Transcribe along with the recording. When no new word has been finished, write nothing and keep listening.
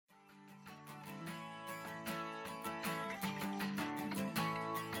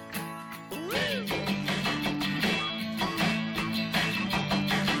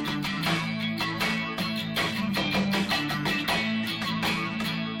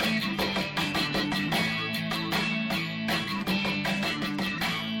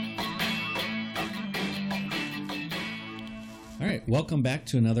Welcome back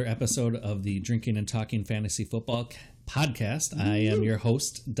to another episode of the Drinking and Talking Fantasy Football podcast. I am your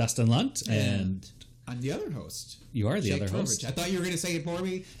host, Dustin Lunt, and I'm the other host. You are the Jake other host. I thought you were going to say it for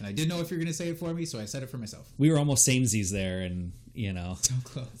me, and I didn't know if you were going to say it for me, so I said it for myself. We were almost samesies there, and, So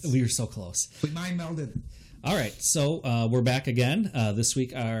close. We were so close. We mind melded. All right, so we're back again. This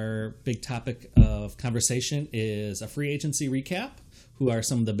week, our big topic of conversation is a free agency recap. Who are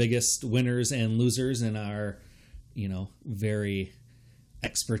some of the biggest winners and losers in our, very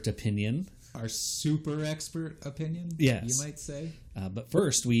expert opinion. Our super expert opinion, yes, you might say. But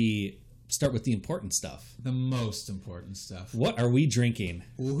first, we start with the important stuff. The most important stuff. What are we drinking?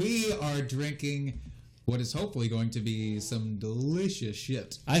 We are drinking what is hopefully going to be some delicious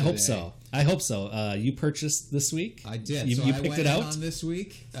shit today. I hope so. You purchased this week? I did. You I picked went it out? on this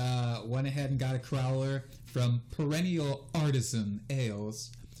week. Went ahead and got a crowler from Perennial Artisan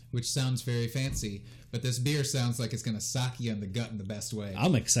Ales, which sounds very fancy. But this beer sounds like it's going to sock you in the gut in the best way.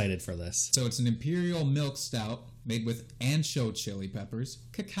 I'm excited for this. So it's an imperial milk stout made with ancho chili peppers,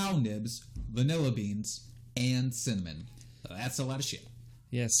 cacao nibs, vanilla beans, and cinnamon. So that's a lot of shit.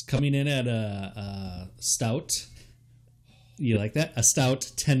 Yes, coming in at a stout. You like that? A stout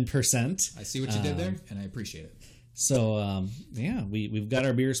 10%. I see what you did there, and I appreciate it. So, we've got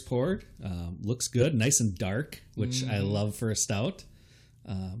our beers poured. Looks good. Nice and dark, which I love for a stout.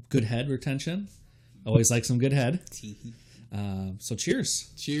 Good head retention. Always like some good head. So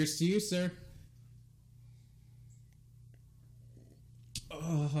cheers. Cheers to you, sir.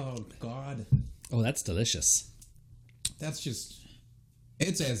 Oh, God. Oh, that's delicious. That's just...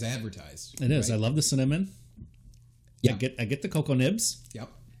 It's as advertised. It is. Right? I love the cinnamon. Yeah. I get the cocoa nibs. Yep.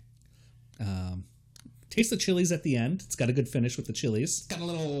 Taste the chilies at the end. It's got a good finish with the chilies. It's got a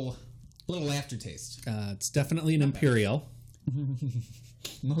little aftertaste. It's definitely an imperial.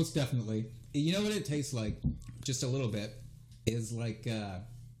 Most definitely. You know what it tastes like? Just a little bit. Is like, have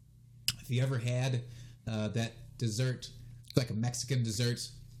you ever had that dessert? It's like a Mexican dessert.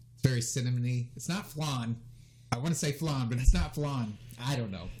 It's very cinnamony. It's not flan. I want to say flan, but it's not flan. I don't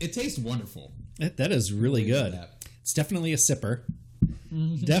know. It tastes wonderful. That is really good. It's definitely a sipper.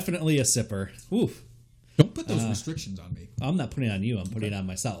 Definitely a sipper. Oof. Don't put those restrictions on me. I'm not putting it on you. I'm putting it on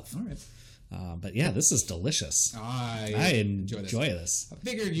myself. All right. But yeah, this is delicious. I enjoy this. I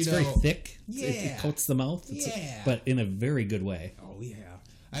figured, it's very thick. Yeah. It coats the mouth. But in a very good way. Oh, yeah.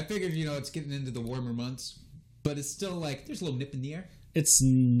 I figured, it's getting into the warmer months, but it's still like, there's a little nip in the air. It's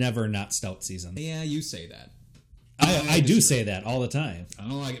never not stout season. Yeah, you say that. I do say that all the time. I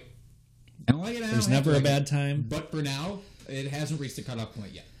don't like it. There's never a bad time. But for now, it hasn't reached the cutoff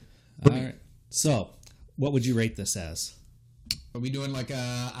point yet. All right. So, what would you rate this as? Are we doing like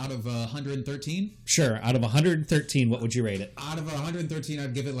out of 113? Sure. Out of 113, what would you rate it? Out of 113,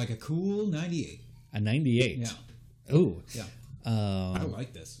 I'd give it like a cool 98. A 98? Yeah. Ooh. Yeah. I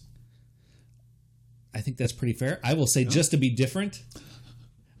like this. I think that's pretty fair. I will say, just to be different,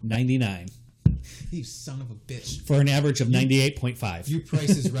 99. You son of a bitch. For an average of 98.5. You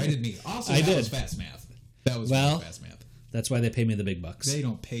prices righted me. Also, that was fast math. That was fast math. That's why they pay me the big bucks. They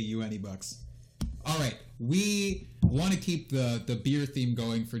don't pay you any bucks. All right. We want to keep the beer theme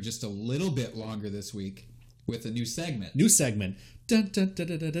going for just a little bit longer this week with a new segment. New segment. Dun, dun, dun,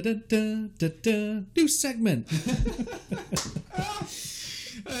 dun, dun, dun, dun, dun, dun. New segment.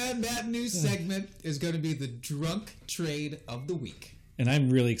 And that new segment is going to be the drunk trade of the week. And I'm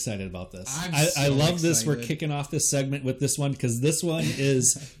really excited about this. I love this. We're kicking off this segment with this one because this one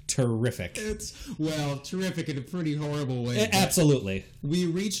is terrific. It's, terrific in a pretty horrible way. Absolutely. We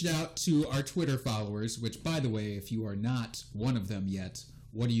reached out to our Twitter followers, which, by the way, if you are not one of them yet,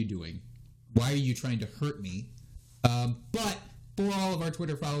 what are you doing? Why are you trying to hurt me? But for all of our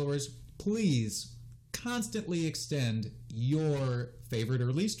Twitter followers, please constantly extend your favorite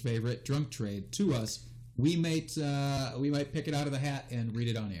or least favorite drunk trade to us. We might pick it out of the hat and read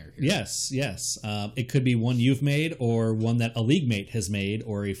it on air here. Yes. It could be one you've made or one that a league mate has made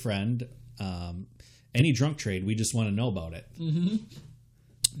or a friend. Any drunk trade, we just want to know about it. Mm-hmm.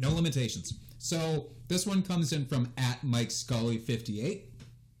 No limitations. So this one comes in from @MikeScully58.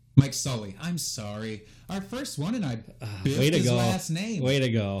 Mike Sully. I'm sorry. Our first one, and I biffed his last name. Way to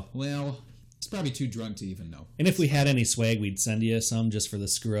go. Well, it's probably too drunk to even know. And if we had any swag, we'd send you some just for the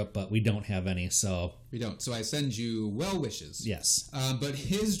screw up, but we don't have any, so... We don't. So I send you well wishes. Yes. But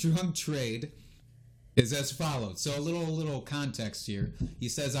his drunk trade is as follows. So a little context here. He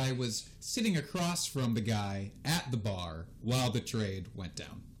says, I was sitting across from the guy at the bar while the trade went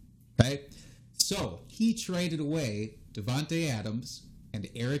down. Okay? So he traded away Devontae Adams and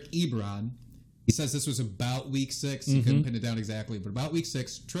Eric Ebron. He says this was about week 6. He couldn't pin it down exactly, but about week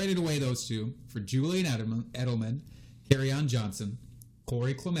 6. Traded away those two for Julian Edelman, Kerryon Johnson,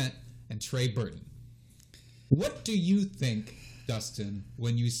 Corey Clement, and Trey Burton. What do you think, Dustin,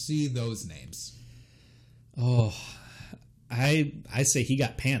 when you see those names? Oh, I say he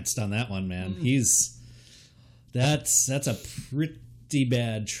got pantsed on that one, man. That's a pretty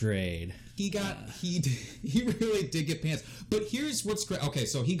bad trade. He really did get pants. But here's what's great. Okay,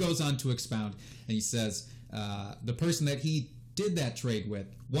 so he goes on to expound, and he says the person that he did that trade with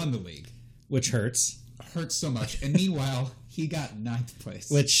won the league. Which hurts. Hurts so much. And meanwhile, he got 9th place.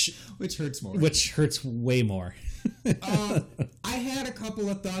 Which hurts more. Which hurts way more. I had a couple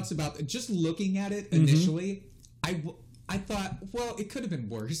of thoughts about it. Just looking at it initially. I thought, well, it could have been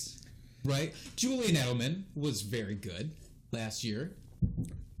worse, right? Julian Edelman was very good last year.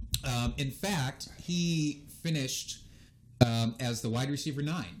 In fact, he finished as the wide receiver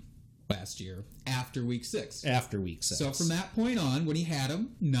 9 last year after week 6. After week 6. So from that point on, when he had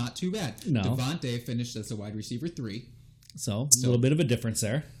him, not too bad. No. Devontae finished as the wide receiver 3. So a little bit of a difference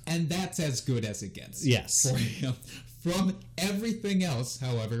there. And that's as good as it gets. Yes. For him. From everything else,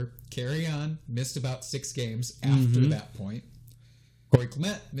 however, Kerryon missed about 6 games after that point. Corey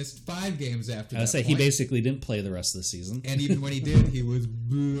Clement missed 5 games after that I would say point. he basically didn't play the rest of the season. And even when he did, he was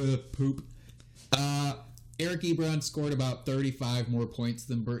poop. Eric Ebron scored about 35 more points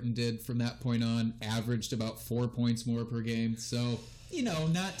than Burton did from that point on, averaged about 4 points more per game. So,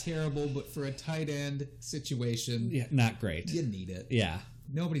 not terrible, but for a tight end situation, Yeah, not great. you need it. Yeah.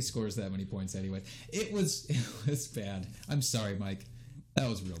 Nobody scores that many points anyway. It was bad. I'm sorry, Mike. That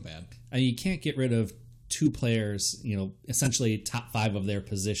was real bad. I mean, you can't get rid of 2 players, essentially top 5 of their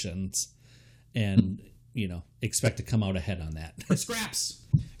positions and, expect to come out ahead on that. For scraps.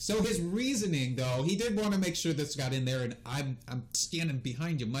 So his reasoning, though, he did want to make sure this got in there, and I'm standing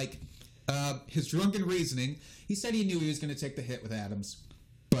behind you, Mike. His drunken reasoning, he said he knew he was going to take the hit with Adams,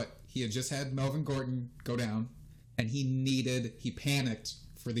 but he had just had Melvin Gordon go down, and he panicked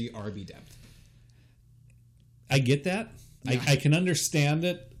for the RB depth. I get that. Yeah. I can understand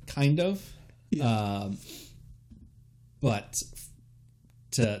it, kind of. Yeah. But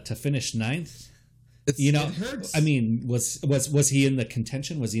to finish 9th, It hurts. I mean, was he in the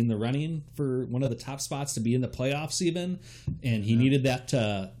contention? Was he in the running for one of the top spots to be in the playoffs even? And he needed that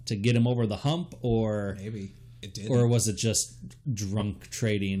to get him over the hump, or maybe it did. or was it just drunk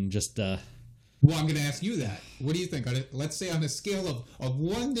trading? Well, I'm going to ask you that. What do you think? Let's say on a scale of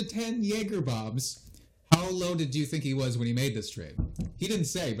 1 to 10 Jaeger bombs, how low did you think he was when he made this trade? He didn't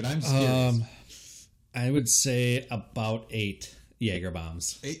say, but I'm just curious. I would say about 8 Jaeger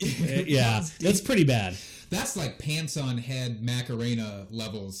bombs. 8 Yeah, that's pretty bad. That's like pants on head Macarena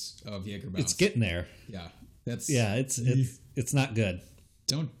levels of Jaeger bombs. It's getting there. Yeah, that's It's not good.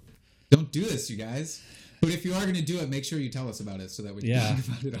 Don't do this, you guys. But if you are going to do it, make sure you tell us about it so that we can talk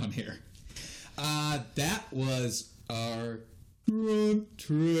about it on here. That was our drunk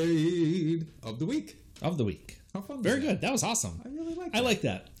trade of the week. Of the week. How fun was Very that? good. That was awesome. I really like that. I like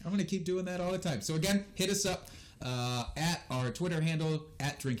that. I'm going to keep doing that all the time. So again, hit us up at our Twitter handle,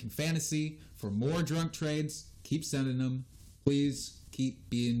 @DrinkingFantasy, for more drunk trades. Keep sending them. Please keep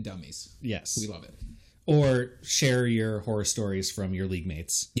being dummies. Yes. We love it. Or share your horror stories from your league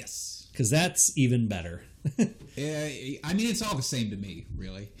mates. Yes. Because that's even better. I mean, it's all the same to me,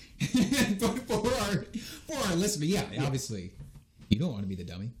 really. But for our listener, yeah, obviously, you don't want to be the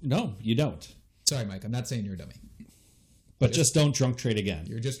dummy. No, you don't. Sorry, Mike, I'm not saying you're a dummy. But just don't drunk trade again.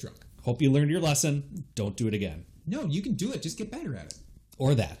 You're just drunk. Hope you learned your lesson. Don't do it again. No, you can do it. Just get better at it.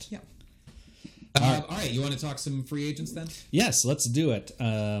 Or that. Yeah. All right, you want to talk some free agents then? Yes, let's do it.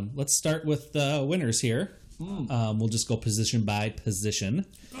 Let's start with the winners here. We'll just go position by position.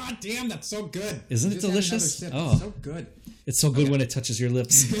 God damn, that's so good. Isn't it Just had delicious? another sip. Oh. It's so good. It's so good when it touches your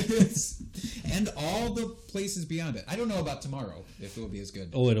lips. And all the places beyond it. I don't know about tomorrow, if it will be as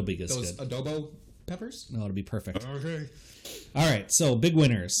good. Oh, it'll be good. Those adobo peppers? No, it'll be perfect. Okay. All right, so big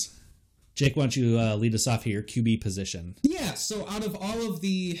winners. Jake, why don't you lead us off here? QB position. Yeah, so out of all of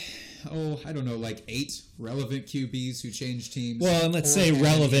the, I don't know, like 8 relevant QBs who changed teams. Well, and let's or say had an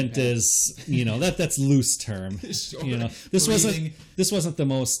relevant impact. is, that's loose term. Sure. This Breathing. wasn't the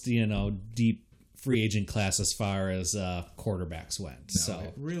most, deep free agent class as far as quarterbacks went. No, So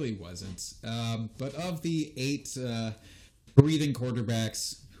it really wasn't. But of the 8 breathing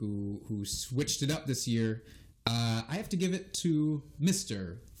quarterbacks who switched it up this year, I have to give it to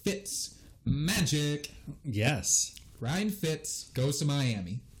Mr. Fitz Magic. Yes. Ryan Fitz goes to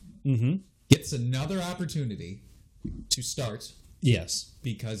Miami, Mm-hmm. gets another opportunity to start Yes.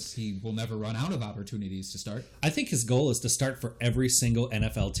 because he will never run out of opportunities to start. I think his goal is to start for every single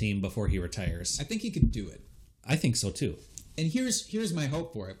NFL team before he retires. I think he could do it. I think so too. And here's my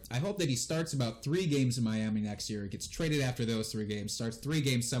hope for it. I hope that he starts about 3 games in Miami next year, gets traded after those 3 games, starts 3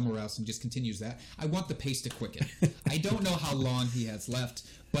 games somewhere else, and just continues that. I want the pace to quicken. I don't know how long he has left,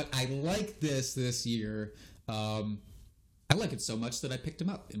 but I like this year. I like it so much that I picked him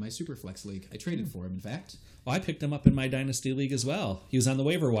up in my Superflex league. I traded for him, in fact. Well, I picked him up in my dynasty league as well. He was on the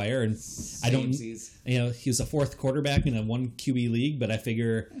waiver wire, and Samesies. he was a 4th quarterback in a 1 QB league. But I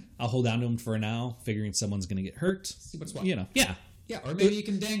figure I'll hold on to him for now, figuring someone's going to get hurt. See what's what. Yeah, Yeah, or maybe you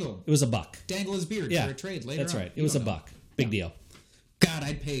can dangle it was a buck. his beard Yeah, for a trade later that's on. right. It You was a don't know. buck. Big deal. God,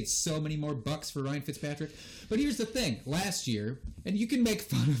 I'd pay so many more bucks for Ryan Fitzpatrick. But here's the thing. Last year, and you can make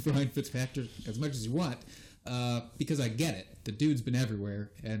fun of Ryan Fitzpatrick as much as you want, because I get it. The dude's been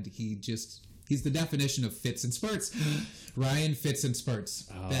everywhere, and he's the definition of fits and spurts. Ryan Fitz and Spurts.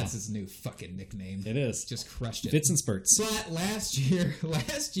 Oh. That's his new fucking nickname. It is. Just crushed it. Fits and spurts. But last year,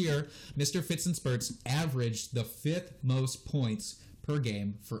 Mr. Fitz and Spurts averaged the 5th most points per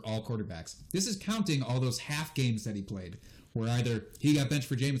game for all quarterbacks. This is counting all those half games that he played, where either he got benched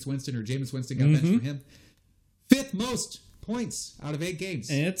for Jameis Winston or Jameis Winston got benched for him. 5th most points out of 8 games.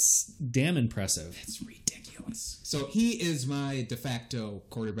 And it's damn impressive. It's ridiculous. So he is my de facto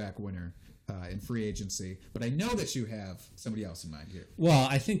quarterback winner in free agency. But I know that you have somebody else in mind here. Well,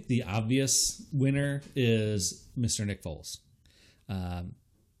 I think the obvious winner is Mr. Nick Foles.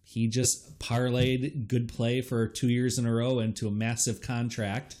 He just parlayed good play for 2 years in a row into a massive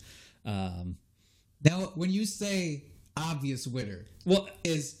contract. Now, when you say obvious winner, Well,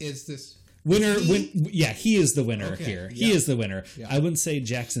 is this winner, he- he is the winner Okay, here. yeah. He is the winner. Yeah. I wouldn't say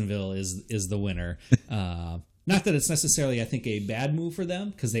Jacksonville is the winner. Not that it's necessarily, I think, a bad move for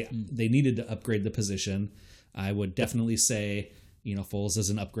them because they needed to upgrade the position. I would definitely say, Foles is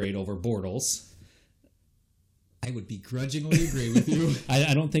an upgrade over Bortles. I would begrudgingly agree with you.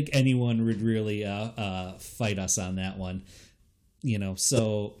 I don't think anyone would really fight us on that one.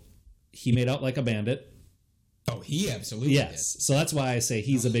 So he made out like a bandit. Oh, he absolutely Yes. So that's why I say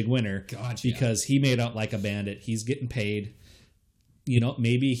he's a big winner. God, yeah. Because he made out like a bandit. He's getting paid.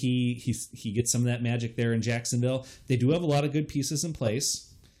 Maybe he gets some of that magic there in Jacksonville. They do have a lot of good pieces in place.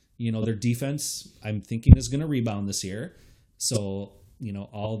 Their defense, I'm thinking, is going to rebound this year. So,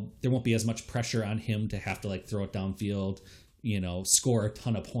 there won't be as much pressure on him to have to throw it downfield, score a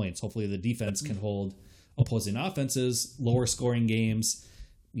ton of points. Hopefully the defense can hold opposing offenses, lower scoring games.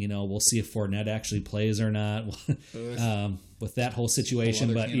 We'll see if Fournette actually plays or not with that whole situation.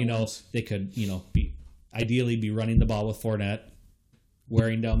 Whole But, other can of worms. they could, ideally be running the ball with Fournette,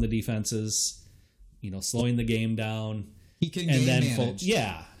 wearing down the defenses, slowing the game down. He can And game then,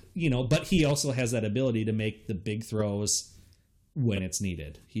 manage. but he also has that ability to make the big throws when it's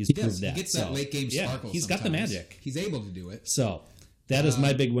needed. He's He proved does. that. He gets that So, late game yeah, sparkle. he's got the sometimes. magic. He's able to do it. So that is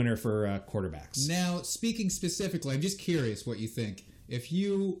my big winner for quarterbacks. Now, speaking specifically, I'm just curious what you think. If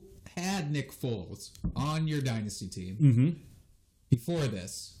you had Nick Foles on your dynasty team before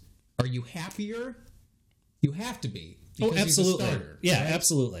this, are you happier? You have to be. Because Absolutely. He's a starter, Yeah, right?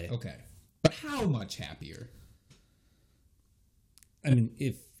 absolutely. Okay. But how much happier? I mean,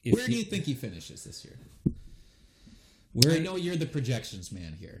 if Where do you think he finishes this year? I know you're the projections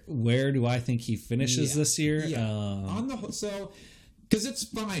man here. where do I think he finishes Yeah. this year? Yeah. On the whole, so because it's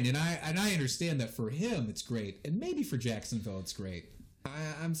fine, and I understand that for him it's great, and maybe for Jacksonville it's great.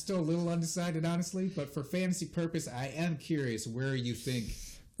 I'm still a little undecided, honestly, but for fantasy purpose, I am curious where you think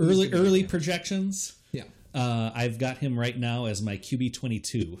he's early gonna be. projections. Yeah. I've got him right now as my QB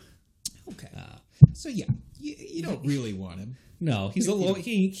 22. Okay. So yeah, you don't really want him. No, he's a low.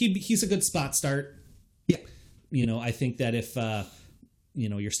 He's a good spot start. Yeah. I think that if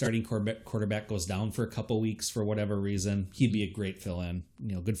your starting quarterback goes down for a couple weeks for whatever reason, he'd be a great fill-in.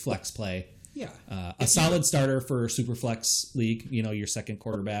 Good flex play. Yeah. A solid starter for Superflex league. Your second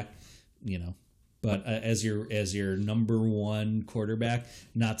quarterback. But as your number one quarterback,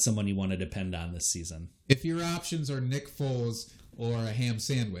 not someone you want to depend on this season. If your options are Nick Foles or a ham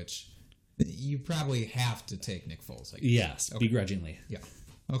sandwich, you probably have to take Nick Foles. I guess. Yes, Okay. begrudgingly. Yeah.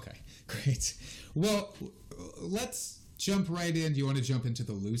 Okay. Great. Well, let's jump right in. Do you want to jump into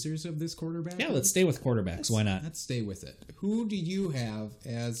the losers of this quarterback? Yeah, let's stay with quarterbacks. Why not? Let's stay with it. Who do you have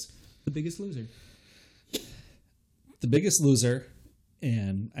as the biggest loser? The biggest loser,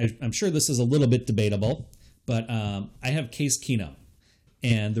 and I'm sure this is a little bit debatable, but I have Case Keenum.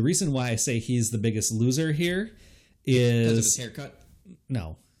 And the reason why I say he's the biggest loser here Because of is... his haircut?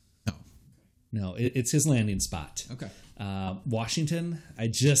 No. No. No, it's his landing spot. Okay. Washington,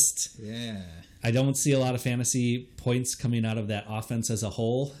 Yeah. I don't see a lot of fantasy points coming out of that offense as a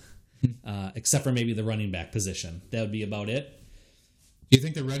whole, except for maybe the running back position. That would be about it. Do you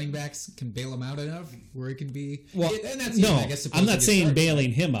think the running backs can bail him out enough where it can be? Well, and that's no, I guess I'm not saying started.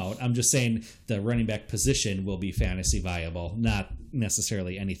 bailing him out. I'm just saying the running back position will be fantasy viable, not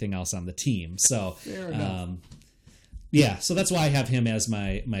necessarily anything else on the team. So, Fair enough. Yeah, so that's why I have him as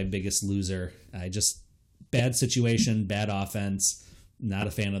my biggest loser. Bad situation, bad offense. Not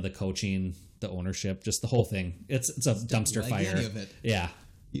a fan of the coaching, the ownership, just the whole thing. It's a dumpster like fire. any of it. Yeah.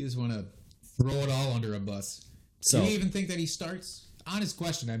 You just want to throw it all under a bus. So Do you even think that he starts? Honest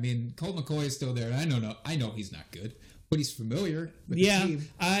question. I mean, Colt McCoy is still there. I know he's not good, but he's familiar with the team.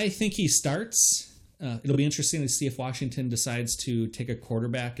 I think he starts. It'll be interesting to see if Washington decides to take a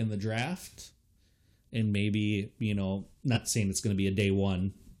quarterback in the draft, and maybe not saying it's going to be a day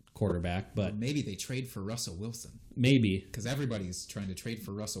one quarterback, but Maybe they trade for Russell Wilson maybe. because everybody's trying to trade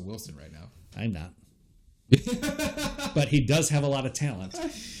for Russell Wilson right now. I'm not. But he does have a lot of talent.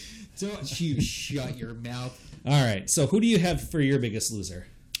 Don't you shut your mouth. All right. So who do you have for your biggest loser?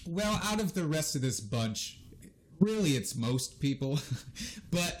 Well, out of the rest of this bunch, really it's most people.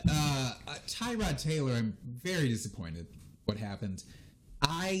 But Tyrod Taylor, I'm very disappointed what happened.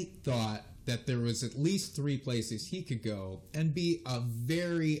 I thought that there was at least 3 places he could go and be a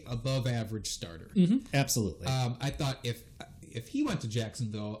very above average starter. Absolutely. I thought if he went to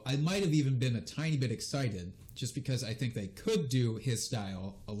Jacksonville, I might have even been a tiny bit excited just because I think they could do his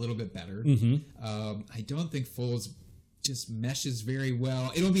style a little bit better. I don't think Foles just meshes very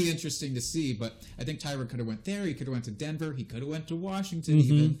well. It'll be interesting to see, but I think Tyrod could have went there. He could have went to Denver. He could have went to Washington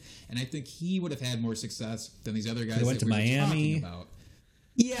even, and I think he would have had more success than these other guys that went to we were Miami. talking about.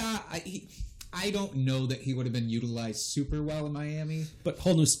 Yeah, I don't know that he would have been utilized super well in Miami. But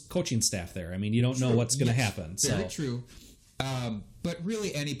whole new coaching staff there. I mean, you don't know what's going to Yes, happen. Very So true. But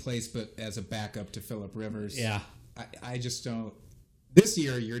really any place but as a backup to Phillip Rivers. yeah. I just don't. This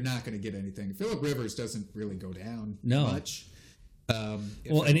year, you're not going to get anything. Phillip Rivers doesn't really go down much.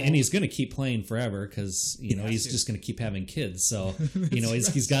 Well, and he's going to keep playing forever because he's just going to keep having kids. So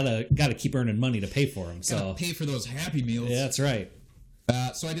he's got to keep earning money to pay for them. So pay for those Happy Meals. yeah, that's right.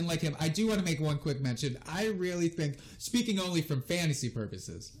 So I didn't like him. I do want to make one quick mention. I really think, speaking only from fantasy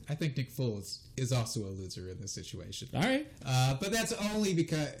purposes, I think Nick Foles is also a loser in this situation. All right. But that's only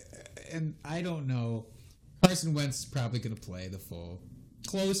because, and I don't know, Carson Wentz is probably going to play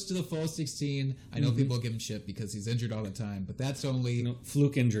close to the full 16. I know people give him shit because he's injured all the time, but that's only...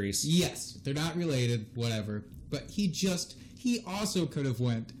 Fluke injuries. Yes, they're not related, whatever. But he also could have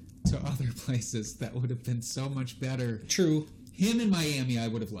went to other places that would have been so much better. True. Him in Miami, I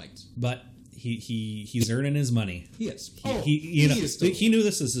would have liked. But he's earning his money. He is. He knew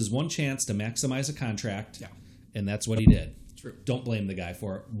this is his one chance to maximize a contract. Yeah. And that's what he did. True. Don't blame the guy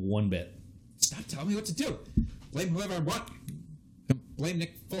for it one bit. Stop telling me what to do. Blame whoever I want. Blame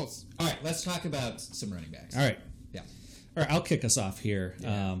Nick Foles. All right, let's talk about some running backs. All right. Yeah. All right, I'll kick us off here.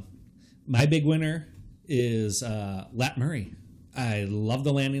 Yeah. My big winner is Lat Murray. I love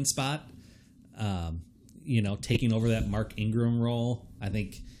the landing spot. Taking over that Mark Ingram role. I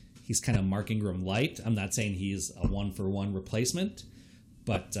think he's kind of Mark Ingram light. I'm not saying he's a 1-for-1 replacement,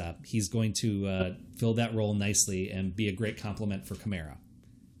 but he's going to fill that role nicely and be a great complement for Kamara.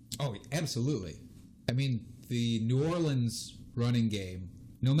 Oh, absolutely. I mean, the New Orleans running game,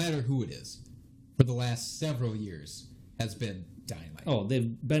 no matter who it is, for the last several years has been dynamite. Oh,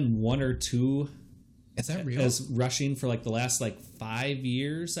 they've been 1 or 2 is that real? as rushing for the last 5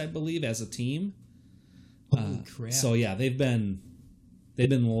 years, I believe, as a team. Holy crap! So yeah, they've been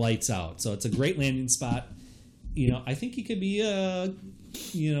lights out. So it's a great landing spot. I think he could be a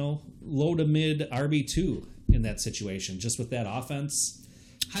low to mid RB2 in that situation, just with that offense.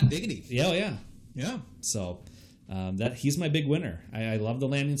 Hot diggity. Yeah. Yeah. So that he's my big winner. I love the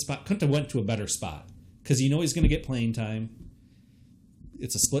landing spot. Couldn't have went to a better spot because he's going to get playing time.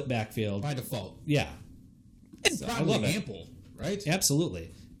 It's a split backfield By default. Yeah, And so I probably love it. ample, right?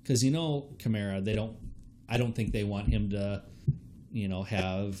 Absolutely, because Kamara, I don't think they want him to,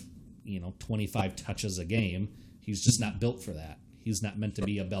 have 25 touches a game. He's just not built for that. He's not meant to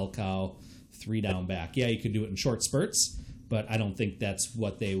be a bell cow 3-down back. Yeah, you could do it in short spurts, but I don't think that's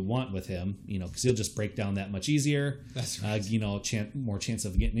what they want with him. Because he'll just break down that much easier. That's right. More chance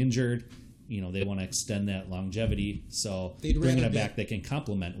of getting injured. They want to extend that longevity. So They'd bringing rather a back get- they can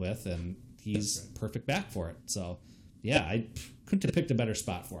complement with, and he's That's right. perfect back for it. So, yeah, I couldn't have picked a better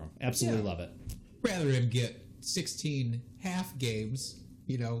spot for him. Absolutely Yeah. love it. Rather him get 16 half games,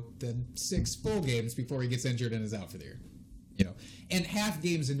 than 6 full games before he gets injured and is out for the year. And half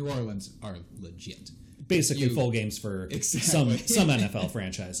games in New Orleans are legit. Basically full games for Exactly. some NFL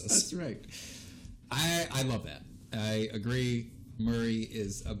franchises. That's right. I love that. I agree. Murray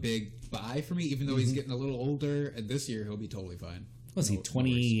is a big buy for me, even though he's getting a little older. And this year, he'll be totally fine. Was he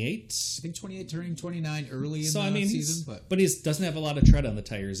 28? I think 28, turning 29 early in the season. But he doesn't have a lot of tread on the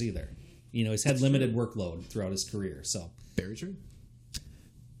tires either. You know, he's had limited workload throughout his career. So very true.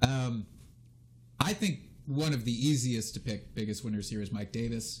 I think one of the easiest to pick biggest winners here is Mike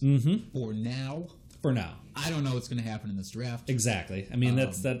Davis. Mm-hmm. For now. I don't know what's going to happen in this draft. Exactly. I mean,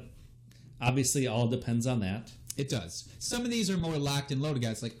 that obviously all depends on that. It does. Some of these are more locked and loaded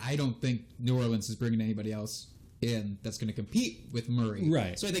guys. Like, I don't think New Orleans is bringing anybody else in that's going to compete with Murray.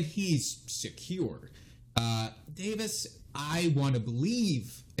 Right. So I think he's secure. Davis, I want to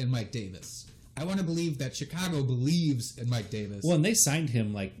believe in Mike Davis. I want to believe that Chicago believes in Mike Davis. Well, and they signed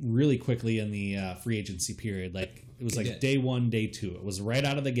him like really quickly in the free agency period. Like it was like day 1, day 2. It was right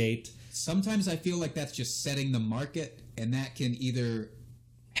out of the gate. Sometimes I feel like that's just setting the market, and that can either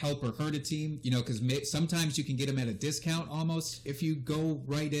help or hurt a team. You know, because sometimes you can get them at a discount almost if you go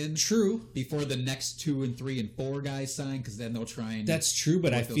right in. True. Before the next 2 and 3 and 4 guys sign, because then they'll try and. That's true,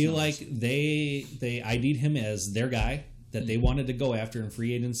 but I feel like they ID'd him as their guy that they wanted to go after in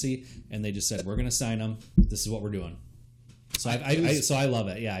free agency, and they just said, "We're going to sign him. This is what we're doing." So I love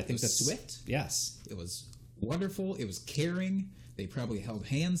it. Yeah, I think that's swift. Yes, it was wonderful. It was caring. They probably held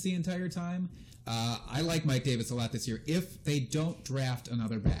hands the entire time. I like Mike Davis a lot this year. If they don't draft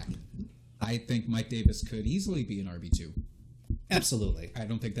another back, I think Mike Davis could easily be an RB2. Absolutely. I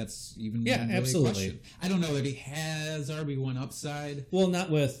don't think that's even really absolutely. A question. I don't know that he has RB1 upside. Well, not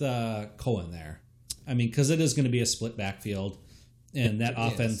with Cohen there. I mean, because it is going to be a split backfield, and that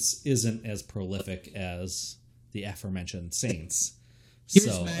offense isn't as prolific as the aforementioned Saints.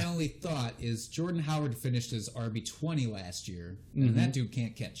 Here's my only thought is Jordan Howard finished as RB20 last year, and that dude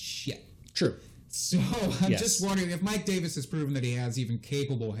can't catch shit. True. So I'm just wondering if Mike Davis has proven that he has even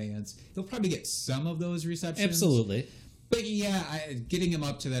capable hands, he'll probably get some of those receptions. Absolutely. But yeah, getting him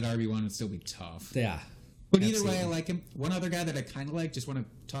up to that RB1 would still be tough. Yeah. But either way, I like him. One other guy that I kind of like, just want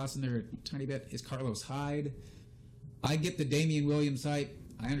to toss in there a tiny bit, is Carlos Hyde. I get the Damian Williams hype.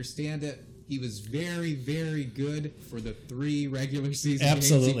 I understand it. He was very, very good for the 3 regular season games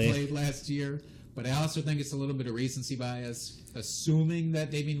he played last year. But I also think it's a little bit of recency bias, assuming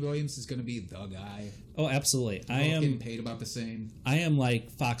that Damian Williams is going to be the guy. Oh, absolutely. I am getting paid about the same. I am like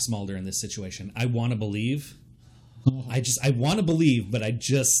Fox Mulder in this situation. I want to believe. I want to believe, but I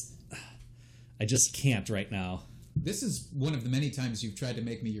just can't right now. This is one of the many times you've tried to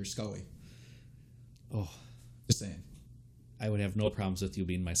make me your Scully. Oh, just saying. I would have no problems with you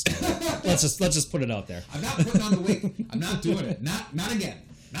being my Scully. let's just put it out there. I'm not putting on the wig. I'm not doing it. Not again.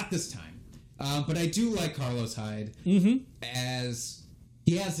 Not this time. But I do like Carlos Hyde as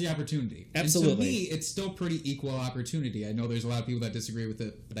he has the opportunity. Absolutely. And to me, it's still pretty equal opportunity. I know there's a lot of people that disagree with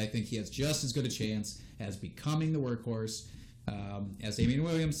it, but I think he has just as good a chance as becoming the workhorse as Damian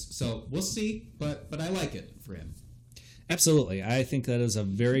Williams. So we'll see, but I like it for him. Absolutely. I think that is a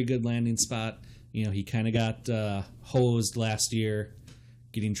very good landing spot. You know, he kind of got hosed last year,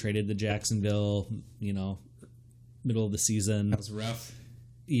 getting traded to Jacksonville, you know, middle of the season. That was rough.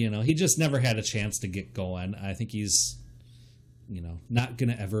 You know, he just never had a chance to get going. I think he's, you know, not going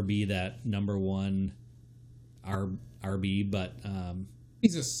to ever be that number 1 RB, but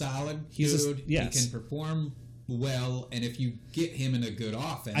he's a solid dude. Yes. He can perform well, and if you get him in a good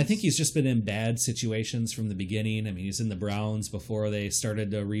offense. I think he's just been in bad situations from the beginning. I mean, he's in the Browns before they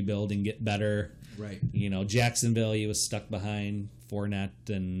started to rebuild and get better. Right. You know, Jacksonville, he was stuck behind Fournette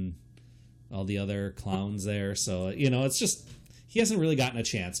and all the other clowns there. So, you know, it's just he hasn't really gotten a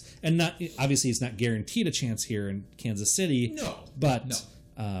chance. And not obviously he's not guaranteed a chance here in Kansas City. No. But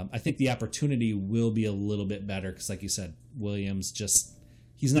I think the opportunity will be a little bit better because, like you said, Williams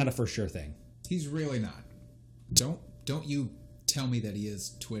he's not a for sure thing. He's really not. Don't you tell me that he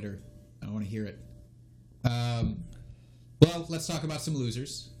is, Twitter. I want to hear it. Well, let's talk about some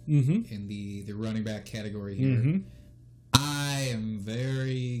losers in the running back category here. I am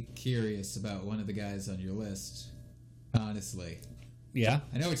very curious about one of the guys on your list, honestly. Yeah?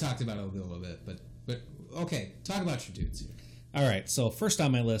 I know we talked about it a little bit, but okay, talk about your dudes here. All right, so first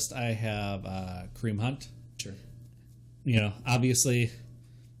on my list, I have Kareem Hunt. Sure. You know, obviously,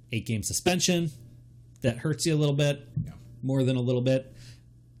 8-game suspension. That hurts you a little bit, more than a little bit.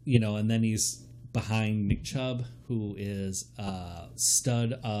 You know, and then he's behind Nick Chubb, who is a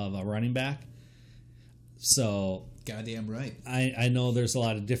stud of a running back. So goddamn right. I know there's a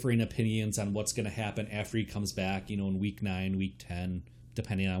lot of differing opinions on what's going to happen after he comes back, you know, in week 9, week 10,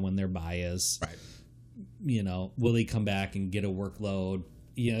 depending on when their bye is. Right. will he come back and get a workload?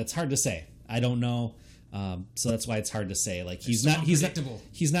 It's hard to say. I don't know. So that's why it's hard to say. Like he's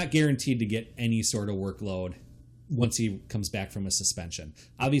not guaranteed to get any sort of workload once he comes back from a suspension.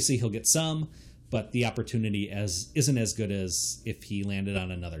 Obviously he'll get some, but the opportunity isn't as good as if he landed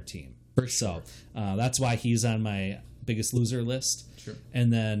on another team. For sure. So that's why he's on my biggest loser list. Sure.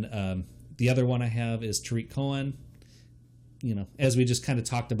 And then the other one I have is Tariq Cohen. As we just kind of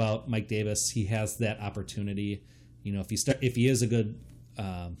talked about Mike Davis, he has that opportunity. If he is a good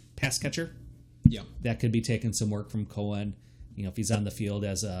pass catcher, that could be taking some work from Cohen. If he's on the field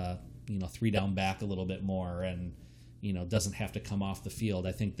as a 3-down back a little bit more and doesn't have to come off the field.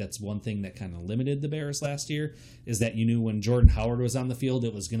 I think that's one thing that kind of limited the Bears last year is that when Jordan Howard was on the field,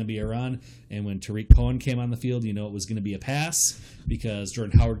 it was going to be a run. And when Tariq Cohen came on the field, it was going to be a pass because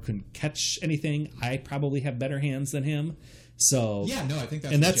Jordan Howard couldn't catch anything. I probably have better hands than him. So I think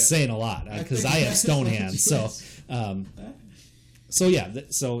that's that's saying a lot because I have stone hands. So,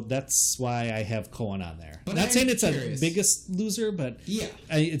 so that's why I have Cohen on there. But Not saying it's curious. a biggest loser, but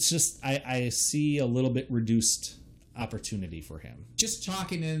it's just I see a little bit reduced opportunity for him. Just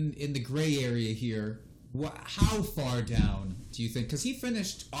talking in the gray area here, how far down do you think? Because he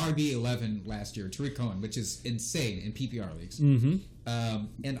finished RB11 last year, Tariq Cohen, which is insane in PPR leagues. Mm-hmm.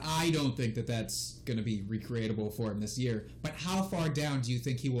 And I don't think that that's going to be recreatable for him this year. But how far down do you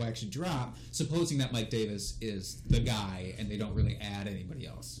think he will actually drop, supposing that Mike Davis is the guy and they don't really add anybody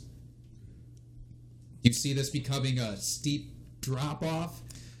else? Do you see this becoming a steep drop-off?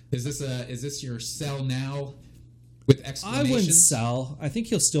 Is this your sell now? With I wouldn't sell. I think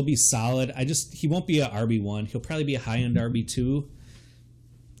he'll still be solid. He won't be a RB1. He'll probably be a high-end RB2.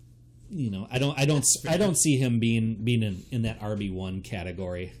 I don't see him being in that RB1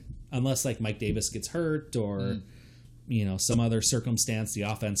 category unless like Mike Davis gets hurt or some other circumstance. The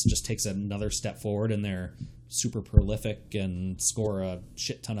offense just takes another step forward and they're super prolific and score a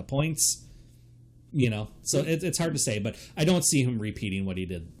shit ton of points. So it's hard to say, but I don't see him repeating what he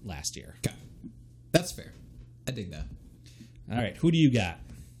did last year. Okay. That's fair. I dig that. All right, who do you got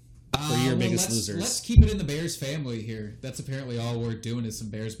for your biggest losers? Let's keep it in the Bears family here. That's apparently all we're doing is some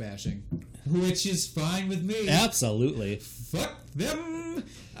Bears bashing, which is fine with me. Absolutely. Fuck them.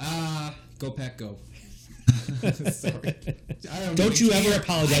 Go Pack, go. Sorry. Don't you ever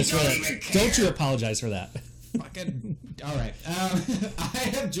apologize for that. Don't you apologize for that. Fucking. All right. I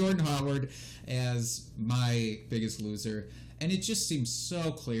have Jordan Howard as my biggest loser, and it just seems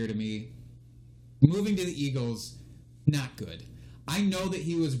so clear to me. Moving to the Eagles, not good. I know that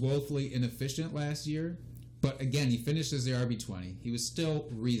he was woefully inefficient last year, but again, he finished as the RB20. He was still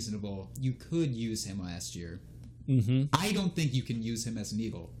reasonable. You could use him last year. Mm-hmm. I don't think you can use him as an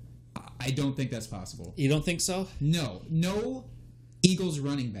Eagle. I don't think that's possible. You don't think so? No Eagles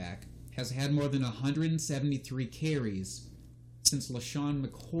running back has had more than 173 carries since LaShawn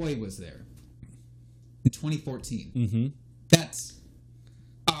McCoy was there in 2014. Mm-hmm. That's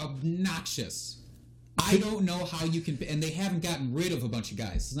obnoxious. I don't know how you can... And they haven't gotten rid of a bunch of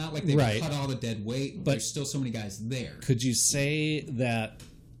guys. It's not like they've cut all the dead weight, but there's still so many guys there. Could you say that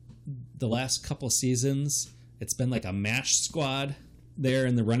the last couple seasons, it's been like a mash squad there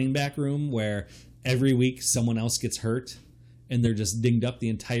in the running back room where every week someone else gets hurt and they're just dinged up the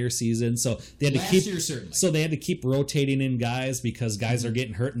entire season? So they had Last year, certainly. So they had to keep rotating in guys because guys are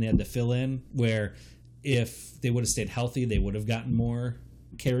getting hurt and they had to fill in, where if they would have stayed healthy, they would have gotten more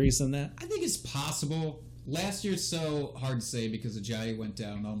carries than that. I think it's possible. Last year's so hard to say because Ajayi went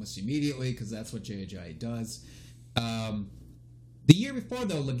down almost immediately because that's what Jay Ajayi does. The year before,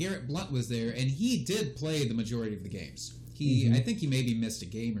 though, LeGarrette Blount was there, and he did play the majority of the games. I think he maybe missed a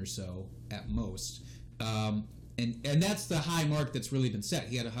game or so at most. And that's the high mark that's really been set.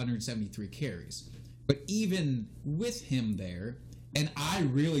 He had 173 carries. But even with him there, and I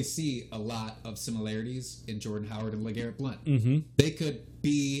really see a lot of similarities in Jordan Howard and LeGarrette Blount. Mm-hmm. They could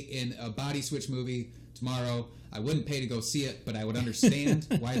be in a body switch movie tomorrow. I wouldn't pay to go see it, but I would understand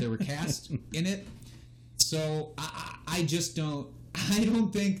why they were cast in it. So I just don't... I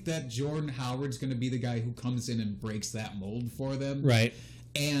don't think that Jordan Howard's going to be the guy who comes in and breaks that mold for them. Right.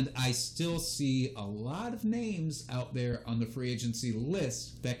 And I still see a lot of names out there on the free agency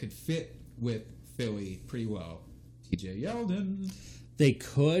list that could fit with Philly pretty well. TJ Yeldon. They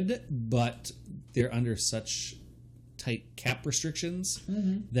could, but they're under such tight cap restrictions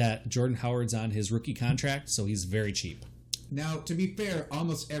that Jordan Howard's on his rookie contract, so he's very cheap. Now, to be fair,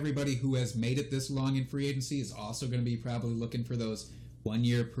 almost everybody who has made it this long in free agency is also going to be probably looking for those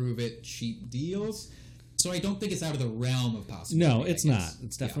one-year prove-it cheap deals. So I don't think it's out of the realm of possibility. No, it's not.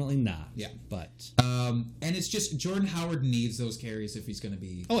 It's definitely not. Yeah. But and it's just Jordan Howard needs those carries if he's going to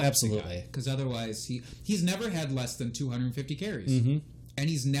be. Oh, absolutely. Because otherwise, he's never had less than 250 carries, and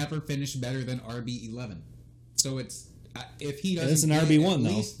he's never finished better than RB11. So it's if he doesn't. It's an RB1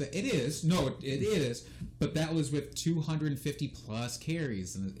 though. It is. No, it is. But that was with 250 plus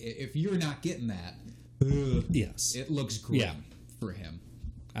carries, and if you're not getting that, yes, it looks grim for him.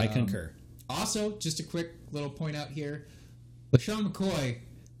 I concur. Also, just a quick little point out here, LaShawn McCoy.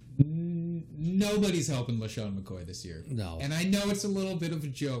 Nobody's helping LaShawn McCoy this year. No. And I know it's a little bit of a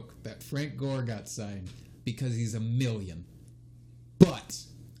joke that Frank Gore got signed because he's $1 million. But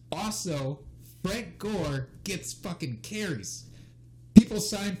also, Frank Gore gets fucking carries. People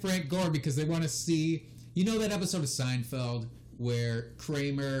sign Frank Gore because they want to see... You know that episode of Seinfeld where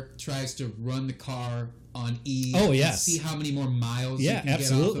Kramer tries to run the car on E and see how many more miles you can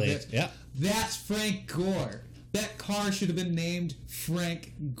get off of it? Yeah. That's Frank Gore. That car should have been named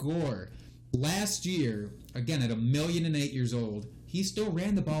Frank Gore. Last year, again, at 1,008,000 years old, he still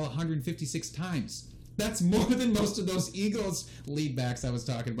ran the ball 156 times. That's more than most of those Eagles lead backs I was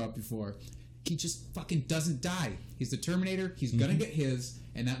talking about before. He just fucking doesn't die. He's the Terminator. He's going to get his,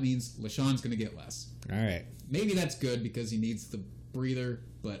 and that means LaShawn's going to get less. All right. Maybe that's good because he needs the breather,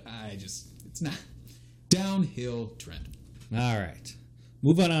 but it's not. Downhill trend. All right.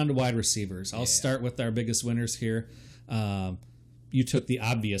 Moving on to wide receivers. I'll start with our biggest winners here. You took the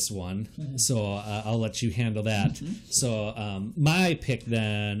obvious one, so I'll let you handle that. So my pick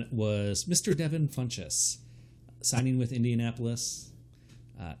then was Mr. Devin Funchess, signing with Indianapolis.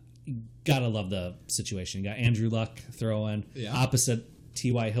 Gotta love the situation. You got Andrew Luck throwing opposite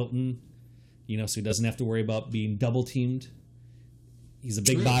T.Y. Hilton, so he doesn't have to worry about being double teamed. He's a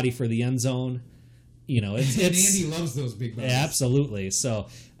big body for the end zone. It's Andy loves those big bodies. Absolutely. So,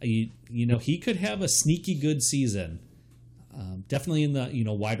 he could have a sneaky good season. Definitely in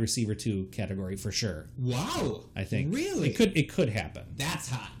the wide receiver 2 category for sure. Wow, I think really it could happen. That's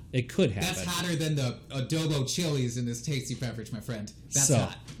hot. It could happen. That's hotter than the adobo chilies in this tasty beverage, my friend. That's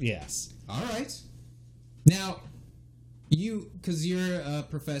hot. Yes. All right. Now, because you're a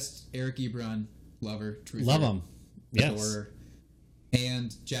professed Eric Ebron lover, truther, love him. Yes. Adorer,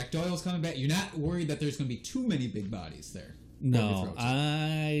 and Jack Doyle's coming back. You're not worried that there's going to be too many big bodies there? No,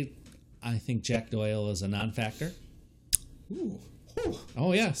 I think Jack Doyle is a non-factor. Ooh.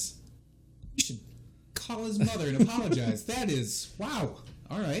 Oh, yes. You should call his mother and apologize. That is, wow.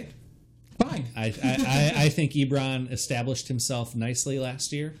 All right. Fine. I think Ebron established himself nicely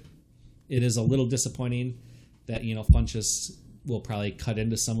last year. It is a little disappointing that, Funchess will probably cut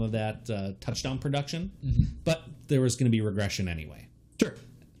into some of that touchdown production, but there was going to be regression anyway. Sure.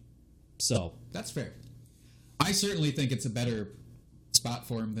 So. That's fair. I certainly think it's a better spot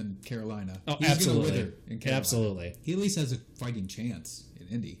for him than Carolina. Oh, He's absolutely. Gonna wither in Carolina. Absolutely. He at least has a fighting chance in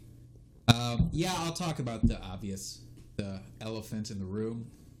Indy. I'll talk about the obvious, the elephant in the room.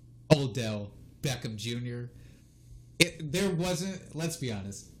 Odell Beckham Jr. There wasn't, let's be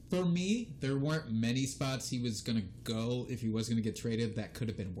honest, for me, there weren't many spots he was going to go if he was going to get traded that could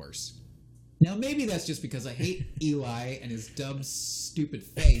have been worse. Now, maybe that's just because I hate Eli and his dumb, stupid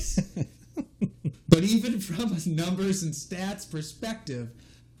face. But even from a numbers and stats perspective,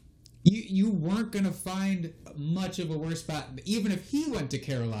 you weren't going to find much of a worse spot. Even if he went to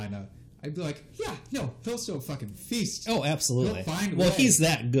Carolina, I'd be like, yeah, no, he'll still fucking feast. Oh, absolutely. He'll find a well, way. He's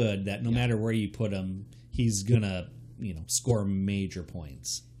that good that no matter where you put him, he's going to, score major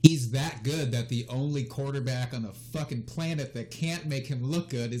points. He's that good that the only quarterback on the fucking planet that can't make him look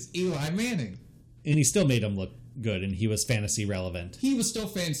good is Eli Manning. And he still made him look good, and he was fantasy relevant. He was still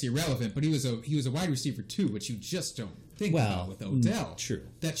fantasy relevant, but he was a wide receiver too, which you just don't think about with Odell. True.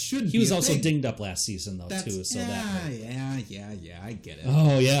 That shouldn't. He was also thing. dinged up last season though too. So yeah, I get it.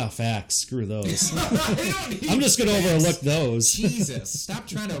 Oh yeah, facts. Screw those. I'm just gonna overlook those. Jesus, stop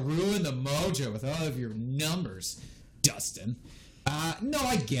trying to ruin the mojo with all of your numbers, Dustin. No,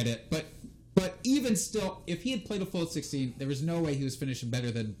 I get it, but even still, if he had played a full 16, there was no way he was finishing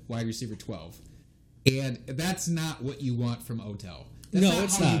better than wide receiver 12. And that's not what you want from Odell. That's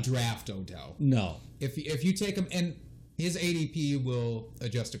it's how not. You draft Odell. No. If you take him, and his ADP will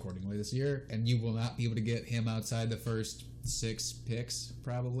adjust accordingly this year, and you will not be able to get him outside the first 6 picks,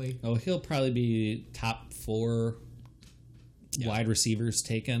 probably. Oh, he'll probably be top 4 wide receivers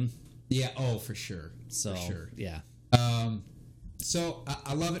taken. Yeah, for sure. So, for sure. Yeah. So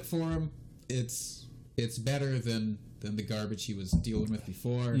I love it for him. It's better than the garbage he was dealing with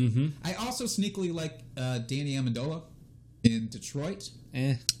before. Mm-hmm. I also sneakily like Danny Amendola in Detroit.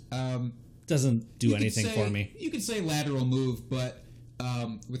 Doesn't do anything for me. You could say lateral move, but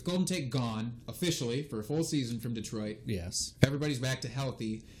with Golden Tate gone officially for a full season from Detroit, Yes. everybody's back to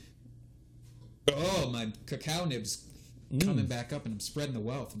healthy. Oh, my cacao nibs coming back up, and I'm spreading the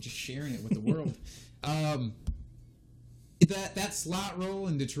wealth. I'm just sharing it with the world. That slot role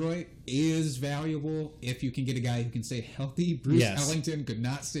in Detroit is valuable if you can get a guy who can stay healthy. Bruce Ellington could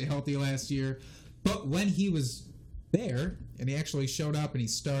not stay healthy last year, but when he was there and he actually showed up and he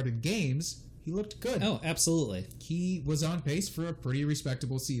started games, he looked good. Oh, absolutely. He was on pace for a pretty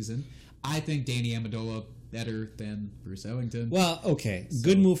respectable season. I think Danny Amendola better than Bruce Ellington. Well, okay.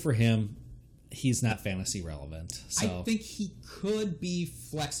 Good move for him. He's not fantasy relevant. So. I think he could be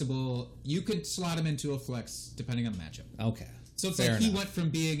flexible. You could slot him into a flex depending on the matchup. Okay. So it's Fair like he enough. went from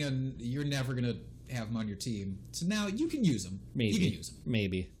being you're never going to have him on your team, to now you can use him. Maybe. You can use him.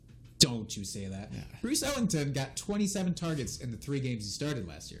 Maybe. Don't you say that. Yeah. Bruce Ellington got 27 targets in the 3 games he started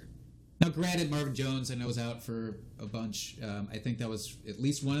last year. Now, granted, Marvin Jones, I know, was out for a bunch. I think that was at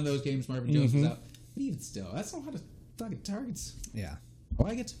least one of those games Marvin Jones was out. But even still, that's a lot of fucking targets. Yeah. I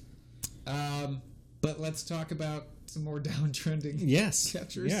like it. But let's talk about some more downtrending Yes.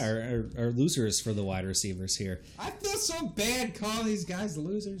 catchers. Yeah, our losers for the wide receivers here. I feel so bad calling these guys the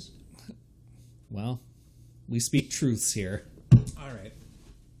losers. Well, we speak truths here. All right.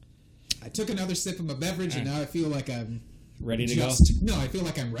 I took another sip of my beverage, and now I feel like I'm Ready to go? No, I feel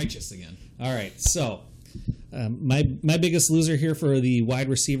like I'm righteous again. All right. So, my biggest loser here for the wide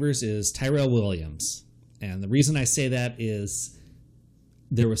receivers is Tyrell Williams. And the reason I say that is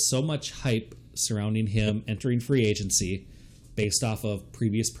there was so much hype surrounding him entering free agency based off of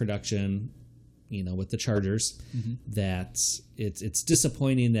previous production, with the Chargers, that it's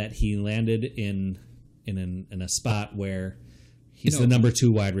disappointing that he landed in a spot where he's the number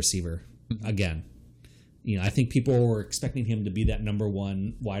 2 wide receiver again. I think people were expecting him to be that number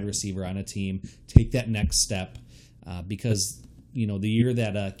 1 wide receiver on a team, take that next step, because the year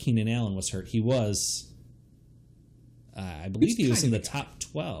that Keenan Allen was hurt, he was, I believe he was in the top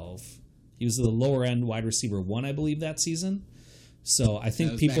 12. He was the lower end wide receiver 1, I believe, that season. So I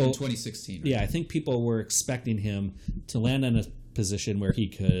think Back in 2016. Right? Yeah, I think people were expecting him to land in a position where he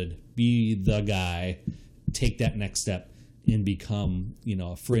could be the guy, take that next step, and become,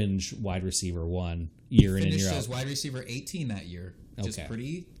 a fringe wide receiver 1 year in and year out. Finished as wide receiver 18 that year. Just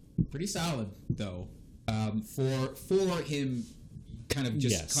pretty solid though. For him, kind of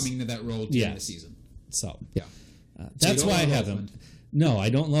just coming into that role during the season. So yeah, that's why I have Oakland. him. No, I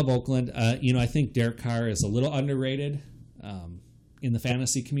don't love Oakland. I think Derek Carr is a little underrated in the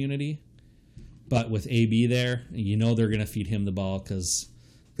fantasy community, but with AB there, they're going to feed him the ball because.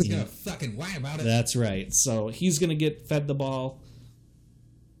 He's gonna fucking whine about it. That's right. So he's going to get fed the ball.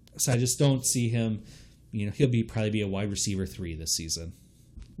 So I just don't see him. He'll probably be a wide receiver 3 this season,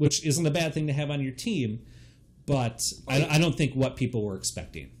 which isn't a bad thing to have on your team. But I don't think what people were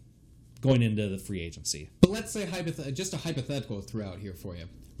expecting going into the free agency. But let's say just a hypothetical throughout here for you.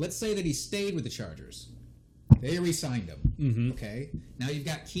 Let's say that he stayed with the Chargers. They re-signed him. Mm-hmm. Okay. Now you've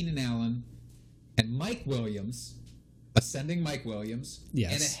got Keenan Allen and Mike Williams. Ascending Mike Williams,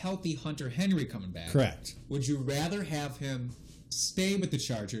 yes, and a healthy Hunter Henry coming back. Correct. Would you rather have him stay with the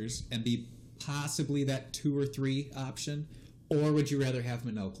Chargers and be possibly that 2 or 3 option, or would you rather have him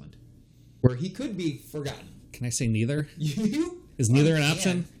in Oakland, where he could be forgotten? Can I say neither? Is neither an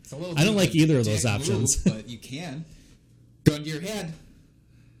option? I don't like either of those options. But you can. Gun to your head.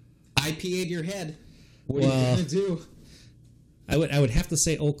 IPA to your head. What are you going to do? I would have to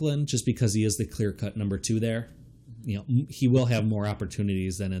say Oakland just because he is the clear-cut number 2 there. He will have more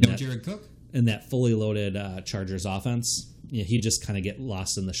opportunities than in Jared Cook? In that fully loaded Chargers offense. He just kind of get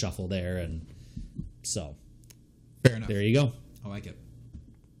lost in the shuffle there, and so fair enough. There you go. I like it.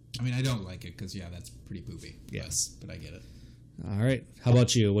 I mean, I don't like it because that's pretty poopy. Yes, but I get it. All right. How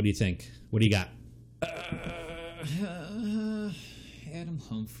about you? What do you think? What do you got? Adam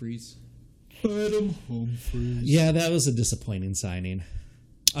Humphries. Adam Humphries. Yeah, that was a disappointing signing.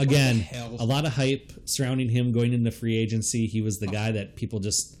 Again, a lot of hype surrounding him going into free agency. He was the guy that people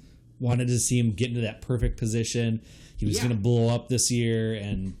just wanted to see him get into that perfect position. He was going to blow up this year,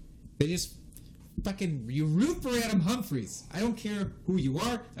 and they just you root for Adam Humphries. I don't care who you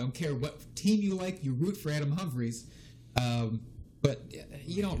are. I don't care what team you like. You root for Adam Humphries. But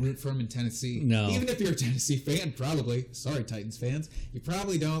you don't root for him in Tennessee. No. Even if you're a Tennessee fan, probably. Sorry, Titans fans. You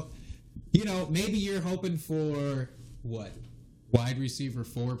probably don't. Maybe you're hoping for what? Wide receiver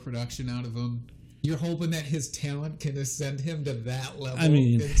 4 production out of him. You're hoping that his talent can ascend him to that level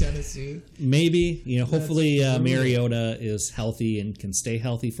in Tennessee. Maybe. Hopefully Mariota is healthy and can stay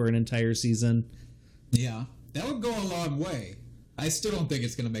healthy for an entire season. Yeah. That would go a long way. I still don't think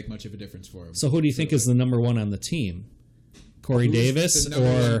it's going to make much of a difference for him. So who do you think is the number 1 on the team? Corey Who's Davis the number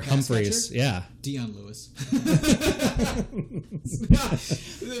one or pass Humphreys. catcher? Yeah. Dion Lewis.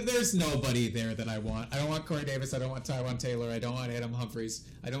 There's nobody there that I want. I don't want Corey Davis. I don't want Tywan Taylor. I don't want Adam Humphreys.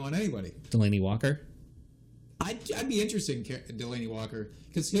 I don't want anybody. Delaney Walker. I'd be interested in Delaney Walker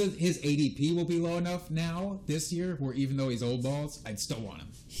because his ADP will be low enough now this year where even though he's old balls, I'd still want him.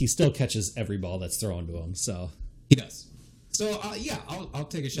 He still catches every ball that's thrown to him. So He does. So, yeah, I'll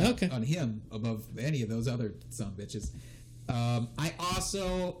take a shot Okay. on him above any of those other son-of-bitches. I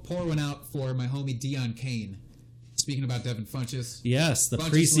also pour one out for my homie Deion Kane. Speaking about Devin Funchess. yes, the Funchess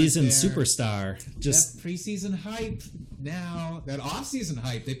preseason went there. superstar. Just That preseason hype now, that off-season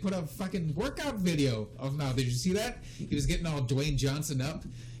hype, they put a fucking workout video of now. Did you see that? He was getting all Dwayne Johnson up.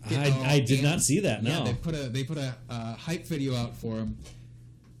 getting all I did amped. not see that. No. Yeah, they put a hype video out for him.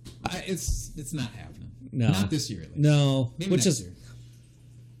 It's not happening. No. Not this year, at least. No, Maybe which next is year.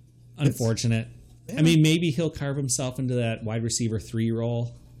 unfortunate. Yeah. I mean, maybe he'll carve himself into that wide receiver 3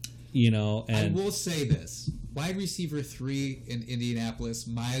 role, and I will say this. Wide receiver 3 in Indianapolis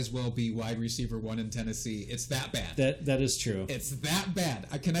might as well be wide receiver 1 in Tennessee. It's that bad. that is true. It's that bad.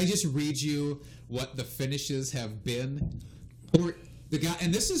 Can I just read you what the finishes have been? Or the guy,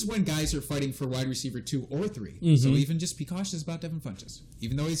 and this is when guys are fighting for wide receiver 2 or 3. So even just be cautious about Devin Funchess,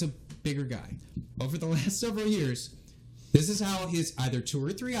 even though he's a bigger guy. Over the last several years, this is how his either 2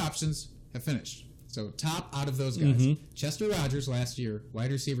 or 3 options have finished. So top out of those guys: Chester Rogers last year,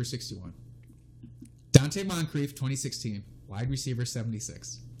 wide receiver 61. Dante Moncrief, 2016, wide receiver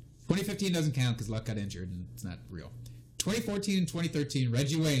 76. 2015 doesn't count because Luck got injured and it's not real. 2014 and 2013,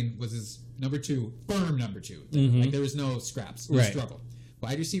 Reggie Wayne was his number 2, firm number 2. Like there was no scraps, no Right. struggle.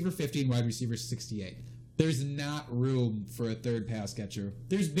 Wide receiver 15, wide receiver 68. There's not room for a third pass catcher.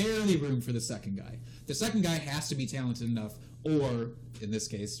 There's barely room for the second guy. The second guy has to be talented enough, or in this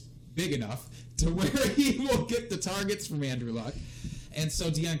case, big enough to where he will get the targets from Andrew Luck. And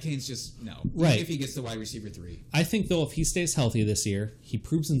so Deion Kane's just no. Right. If he gets the wide receiver 3. I think, though, if he stays healthy this year, he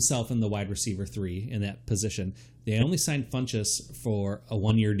proves himself in the wide receiver 3 in that position. They only signed Funchess for a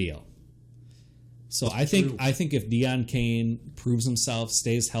 1-year deal. So I think if Deion Kane proves himself,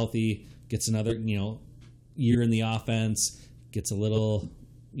 stays healthy, gets another year in the offense, gets a little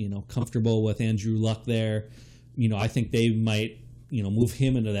comfortable with Andrew Luck there, I think they might move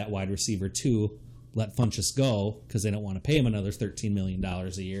him into that wide receiver 2, let Funchess go because they don't want to pay him another $13 million a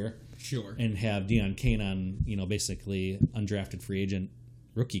year. Sure. And have Deion Kane on, basically undrafted free agent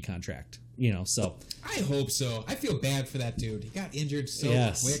rookie contract. So I hope so. I feel bad for that dude. He got injured so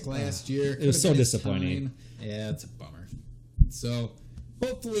Yes. quick last year. It was Could've so been his disappointing. time. Yeah, it's a bummer. So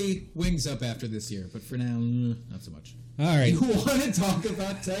hopefully wings up after this year, but for now, not so much. all right, You want to talk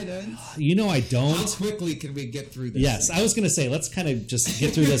about tight ends? I How don't. quickly can we get through this? Yes, I was going to say let's kind of just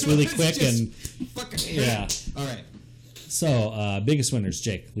get through this really Let's quick just and fucking Yeah. All right. so biggest winners.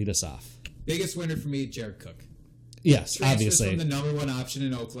 Jake, lead us off. Biggest winner for me, Jared Cook. Yes, Transfers obviously. from the number 1 option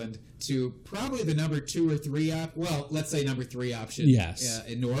in Oakland to probably the number 2 or 3 let's say number 3 option. Yes.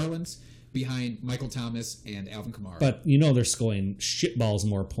 In New Orleans, behind Michael Thomas and Alvin Kamara. But they're scoring shitballs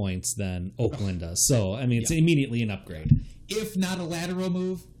more points than Oakland does. So I mean, it's immediately an upgrade. if not a lateral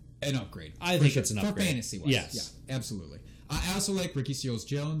move, an upgrade. I For think sure. it's an For upgrade. fantasy-wise. Yes. Yeah, absolutely. I also like Ricky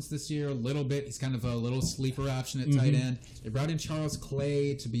Seals-Jones this year a little bit. He's kind of a little sleeper option at tight end. They brought in Charles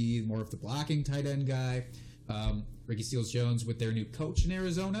Clay to be more of the blocking tight end guy. Ricky Seals-Jones with their new coach in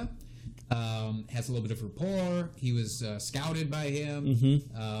Arizona has a little bit of rapport. He was scouted by him.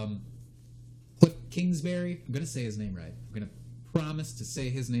 Cliff Kingsbury. I'm going to say his name right. I'm going to promise to say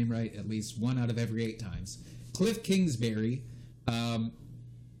his name right at least 1 out of every 8 times. Cliff Kingsbury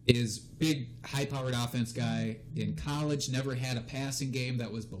is big, high-powered offense guy. In college, never had a passing game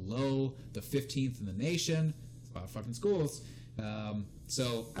that was below the 15th in the nation. It's a lot of fucking schools.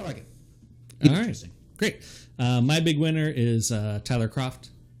 So I like it. All right, Interesting. great. My big winner is Tyler Kroft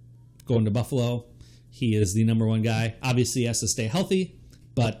going to Buffalo. He is the number 1 guy. Obviously, he has to stay healthy,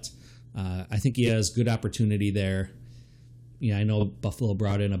 but I think he has good opportunity there. I know Buffalo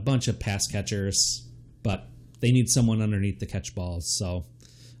brought in a bunch of pass catchers, but they need someone underneath to catch balls. So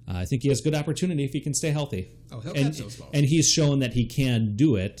I think he has good opportunity if he can stay healthy. Oh, he'll catch those balls. And he's shown that he can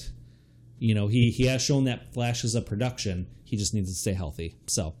do it. He has shown that flashes of production. He just needs to stay healthy.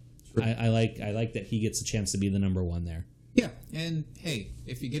 So I like that he gets a chance to be the number 1 there. Yeah, and hey,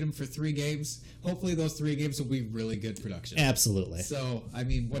 if you get him for 3 games, hopefully those 3 games will be really good production. Absolutely. So, I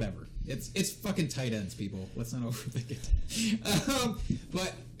mean, whatever. It's fucking tight ends, people. Let's not overthink it.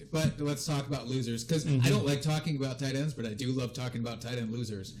 But let's talk about losers, because I don't like talking about tight ends, but I do love talking about tight end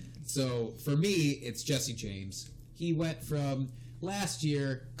losers. So, for me, it's Jesse James. He went from last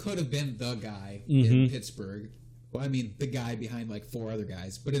year, could have been the guy in Pittsburgh, Well, I mean, the guy behind like 4 other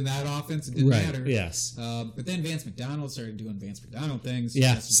guys. But in that offense, it didn't matter. Yes. But then Vance McDonald started doing Vance McDonald things.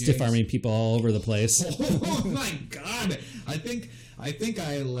 Yeah, Jesse stiff James. arming people all over the place. Oh my God! I think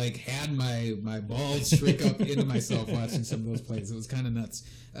I like had my balls shrink up into myself watching some of those plays. It was kind of nuts.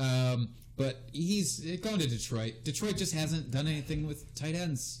 But he's going to Detroit. Detroit just hasn't done anything with tight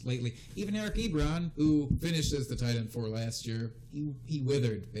ends lately. Even Eric Ebron, who finished as the tight end 4 last year, he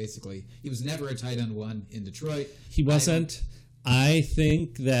withered, basically. He was never a tight end 1 in Detroit. He wasn't. I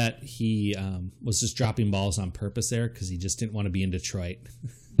think that he was just dropping balls on purpose there because he just didn't want to be in Detroit.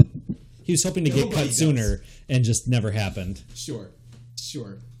 He was hoping to get cut sooner, and just never happened. Sure.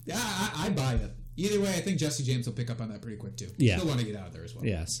 Yeah, I buy it. Either way, I think Jesse James will pick up on that pretty quick, too. Yeah. He'll want to get out of there as well.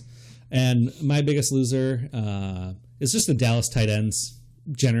 Yes. And my biggest loser is just the Dallas tight ends,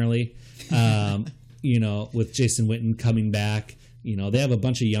 generally. With Jason Witten coming back. They have a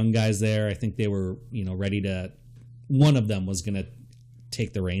bunch of young guys there. I think they were, ready to... One of them was going to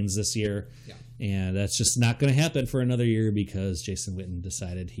take the reins this year. Yeah. And that's just not going to happen for another year because Jason Witten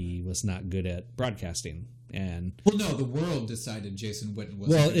decided he was not good at broadcasting. And no, the world decided Jason Witten was.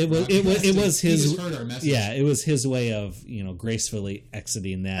 Well, it was his. He just heard our message. Yeah, it was his way of gracefully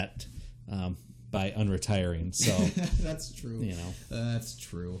exiting that by unretiring. So that's true. That's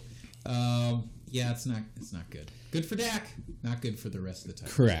true. Yeah, it's not good. Good for Dak, not good for the rest of the time.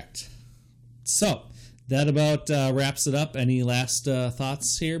 Correct. So that about wraps it up. Any last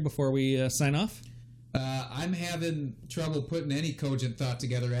thoughts here before we sign off? I'm having trouble putting any cogent thought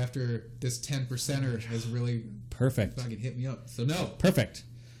together after this 10%er has really fucking hit me up. So no. Perfect.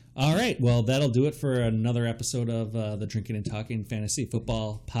 All right. Well, that'll do it for another episode of the Drinking and Talking Fantasy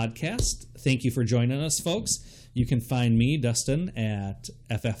Football Podcast. Thank you for joining us, folks. You can find me, Dustin, at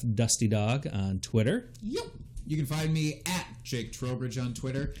FFDustyDog on Twitter. Yep. You can find me at Jake Trowbridge on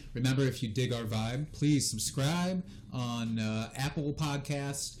Twitter. Remember, if you dig our vibe, please subscribe on Apple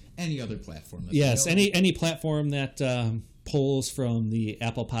Podcasts, any other platform. Yes, any platform that pulls from the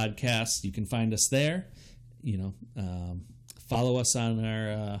Apple Podcast, you can find us there. Follow us on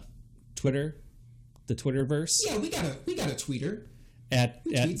our Twitter, the Twitterverse. Yeah, we got a tweeter at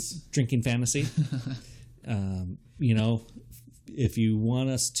Drinking Fantasy. If you want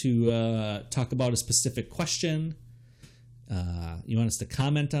us to talk about a specific question, you want us to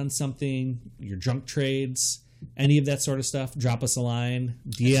comment on something, your drunk trades, any of that sort of stuff, drop us a line,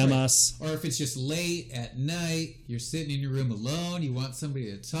 DM us. Or if it's just late at night, you're sitting in your room alone, you want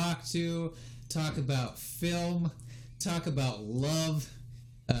somebody to talk to, talk about film, talk about love,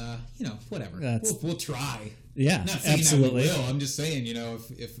 whatever. We'll try. Yeah, not saying absolutely. I will. I'm just saying,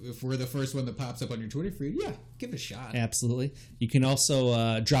 if we're the first one that pops up on your Twitter feed, yeah, give it a shot. Absolutely. You can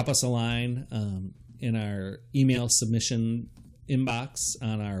also drop us a line in our email submission inbox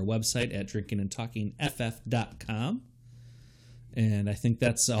on our website at drinkingandtalkingff.com. And I think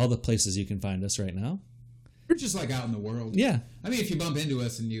that's all the places you can find us right now. We're just like out in the world. Yeah. I mean, if you bump into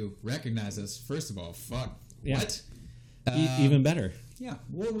us and you recognize us, first of all, fuck. Yeah. What? Even better. Yeah.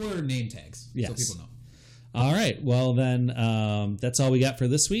 we're name tags. Yes. So people know. All right. Well, then that's all we got for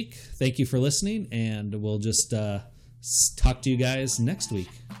this week. Thank you for listening, and we'll just talk to you guys next week.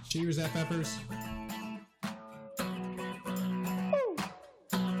 Cheers, FFers.